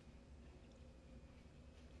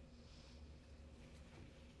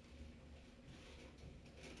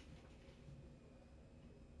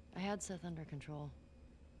 I had Seth under control.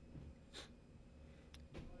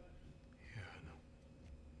 Yeah, I know.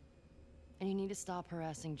 And you need to stop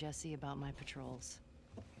harassing Jesse about my patrols.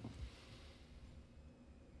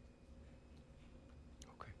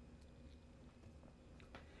 Okay.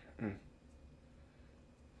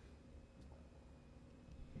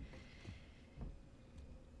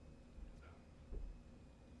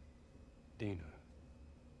 Dina.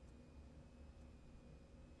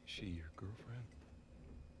 Is she your girlfriend?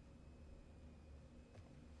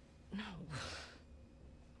 No.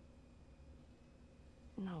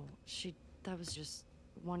 No, that was just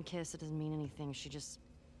one kiss. It doesn't mean anything. She just,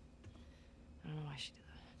 I don't know why she did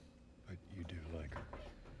that. But you do like her.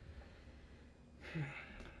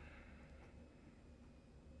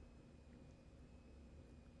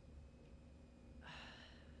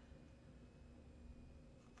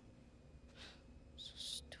 So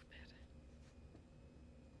stupid.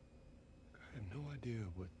 I have no idea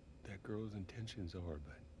what that girl's intentions are,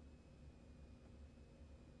 but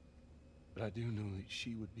I do know that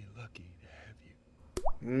she would be lucky to have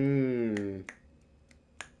you.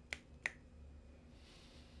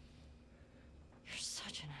 You're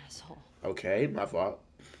such an asshole. Okay, my fault.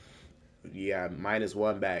 Yeah,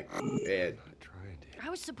 -1 back. Yeah. I'm not trying to. I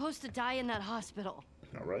was supposed to die in that hospital.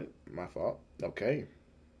 All right, my fault. Okay.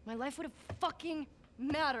 My life would have fucking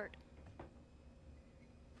mattered.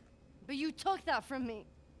 But you took that from me.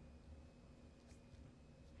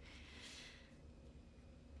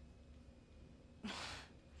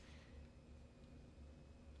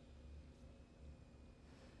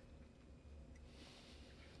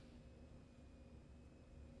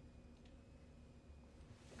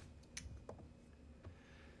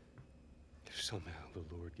 If somehow the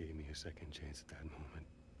Lord gave me a second chance at that moment,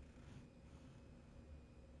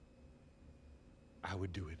 I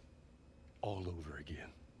would do it all over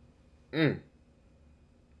again.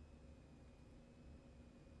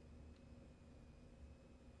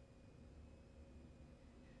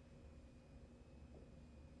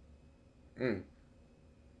 I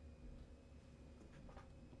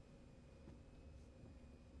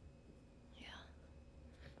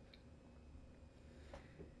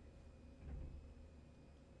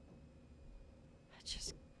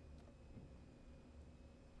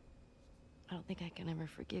don't think I can ever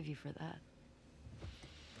forgive you for that.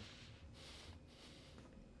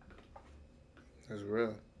 That's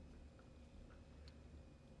real.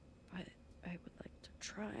 But I would like to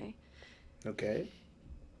try. Okay.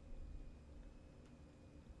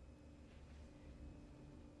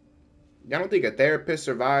 Y'all don't think a therapist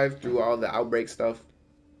survived through all the outbreak stuff?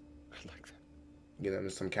 I'd like that. Give them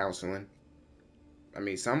some counseling. I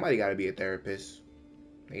mean, somebody got to be a therapist.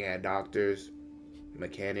 They had doctors,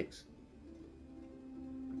 mechanics,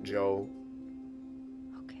 Joe.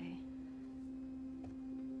 Okay.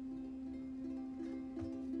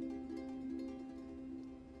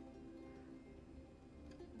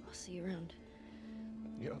 I'll see you around.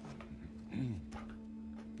 Yep.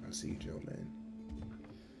 I'll see you, Joe, man.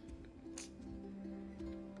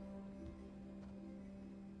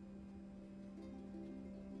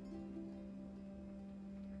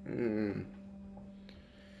 I'm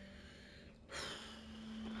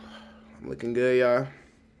looking good, y'all.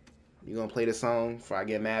 You gonna play the song before I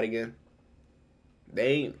get mad again?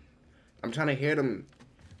 They ain't. I'm trying to hear them.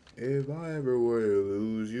 If I ever were to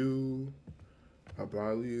lose you, I'll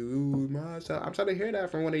probably lose myself. I'm trying to hear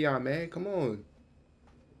that from one of y'all, man. Come on.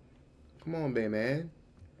 Come on, man.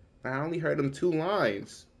 I only heard them 2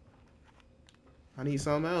 lines. I need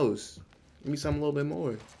something else. Give me something a little bit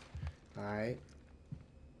more. Alright.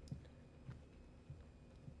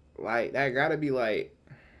 Like, that gotta be like,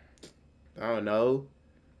 I don't know,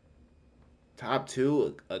 top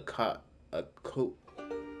 2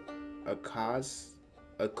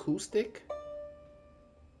 acoustic?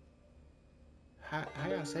 How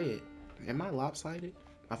y'all say it? Am I lopsided?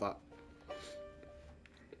 I thought.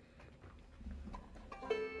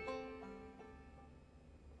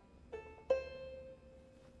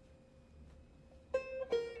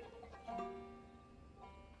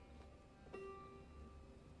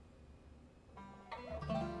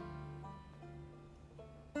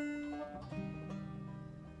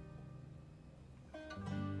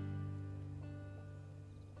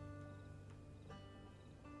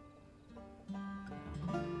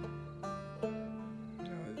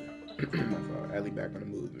 My fault. Ellie back on the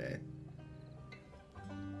move, man.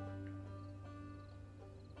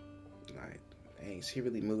 Like, dang, she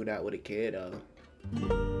really moved out with a kid,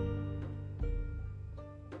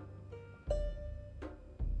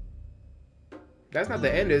 That's not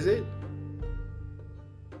the end, is it?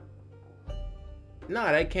 No,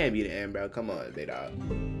 that can't be the end, bro. Come on, big dog.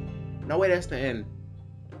 No way, that's the end.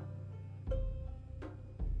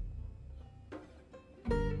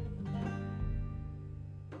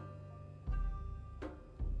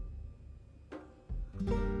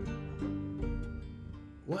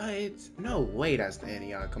 What? No way that's the end,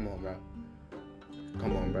 y'all. Come on, bro.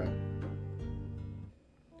 Come on, bro.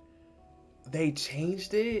 They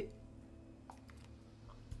changed it?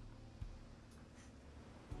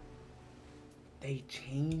 They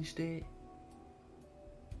changed it?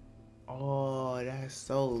 Oh, that's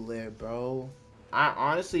so lit, bro. I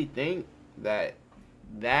honestly think that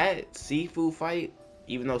Sifu fight,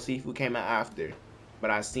 even though Sifu came out after, but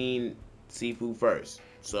I seen Sifu first.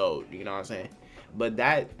 So, you know what I'm saying? But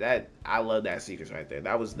that I love that sequence right there.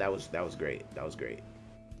 That was great. That was great.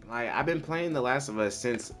 Like, I've been playing The Last of Us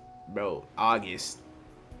since, bro, August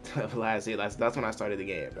of last year. That's when I started the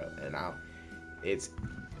game, bro. And now it's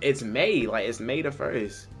May, like it's May the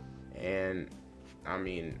 1st. And I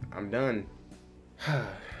mean, I'm done.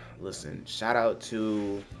 Listen, shout out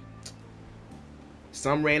to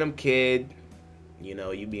some random kid. You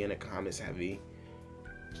know, you be in the comments heavy.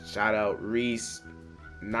 Shout out Reese,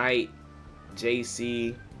 Knight,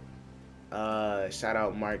 JC, shout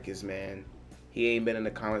out Marcus, man. He ain't been in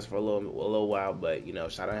the comments for a little while, but you know,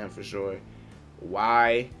 shout out him for sure.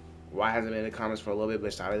 Why hasn't been in the comments for a little bit,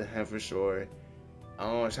 but shout out to him for sure.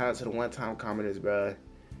 Shout out to the one-time commenters, bro.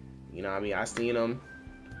 You know what I mean? I seen him.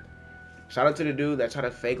 Shout out to the dude that tried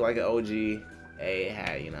to fake like an OG.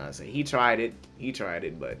 Hey, you know what I'm saying? He tried it,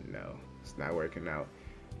 but no, it's not working out.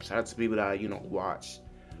 Shout out to people that, you know, watch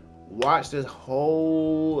this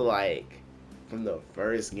whole, like, from the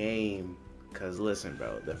first game. Cause listen,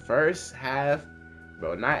 bro, the first half,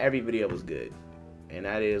 bro, not every video was good, and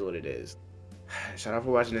that is what it is. Shout out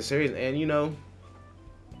for watching this series, and you know,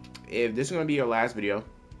 if this is gonna be your last video,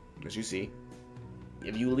 as you see,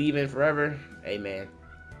 if you leave in forever, hey man,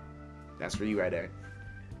 that's for you right there.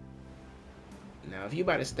 Now, if you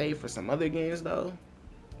about to stay for some other games though,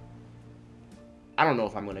 I don't know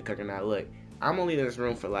if I'm gonna cook or not. Look, I'm only in this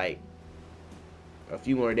room for like a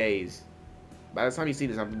few more days. By the time you see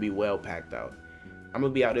this, I'm gonna be well packed out. I'm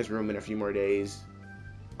gonna be out this room in a few more days,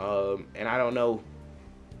 and I don't know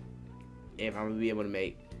if I'm gonna be able to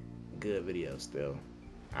make good videos still.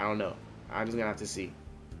 I don't know. I'm just gonna have to see.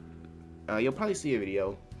 You'll probably see a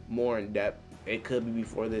video more in depth. It could be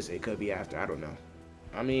before this, it could be after, I don't know.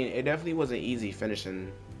 I mean, it definitely wasn't easy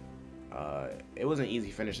finishing. It wasn't easy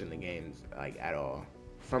finishing the games, like, at all.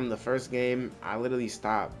 From the first game, I literally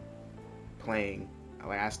stopped playing.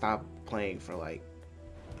 Like, I stopped playing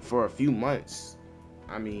for a few months.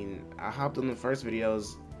 I mean, I hopped on the first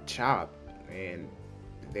videos chopped, and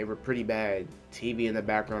they were pretty bad. TV in the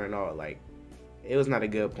background and all. Like, it was not a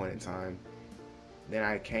good point in time. Then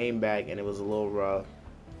I came back and it was a little rough.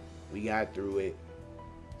 We got through it.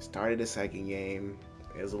 Started the second game.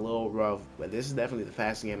 It was a little rough, but this is definitely the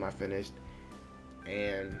fastest game I finished.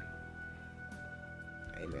 And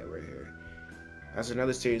hey man, we're here. That's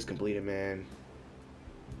another series completed, man.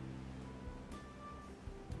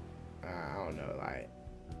 I don't know, like,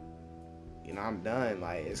 you know, I'm done.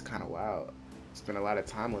 Like, it's kind of wild. Spent a lot of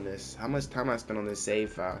time on this. How much time I spent on this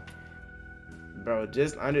save file? Bro,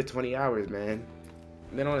 just under 20 hours, man.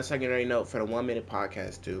 And then on a secondary note, for the 1 minute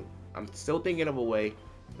podcast too, I'm still thinking of a way,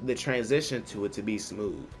 the transition to it to be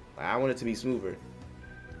smooth. Like, I want it to be smoother,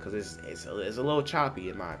 because it's a little choppy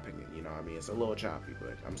in my opinion. You know what I mean? It's a little choppy,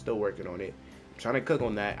 but I'm still working on it. I'm trying to cook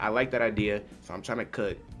on that. I like that idea, so I'm trying to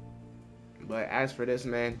cook. But as for this,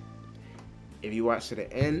 man, if you watch to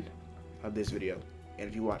the end of this video, and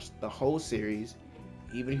if you watch the whole series,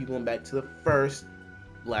 even if you're going back to the first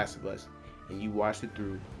Last of Us, and you watched it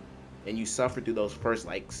through, and you suffered through those first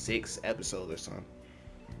like 6 episodes or something,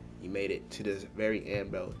 you made it to this very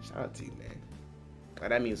end, bro. Shout out to you, man. Like,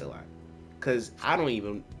 that means a lot. Cause I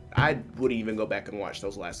wouldn't even go back and watch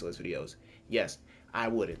those Last of Us videos. Yes, I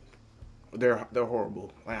wouldn't. They're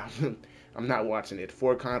horrible. Like, I'm not watching it,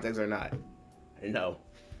 for context or not. No.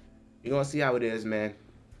 You're gonna see how it is, man.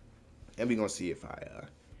 And we're gonna see if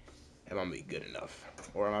I'm gonna be good enough,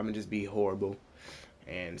 or if I'm gonna just be horrible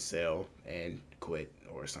and sell and quit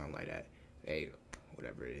or something like that. Hey,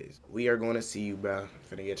 whatever it is, we are gonna see you, bro.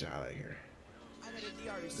 Finna get you out of here.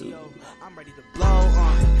 I'm ready to blow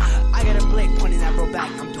on. I got a blick pointing at bro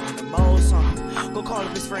back. I'm doing the most on. Go call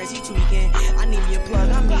up his friends, he tweaking. I need me a plug,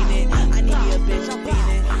 I mean it. I need me a bitch, I'm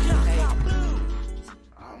beating. Hey.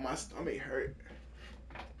 Oh, my stomach hurt.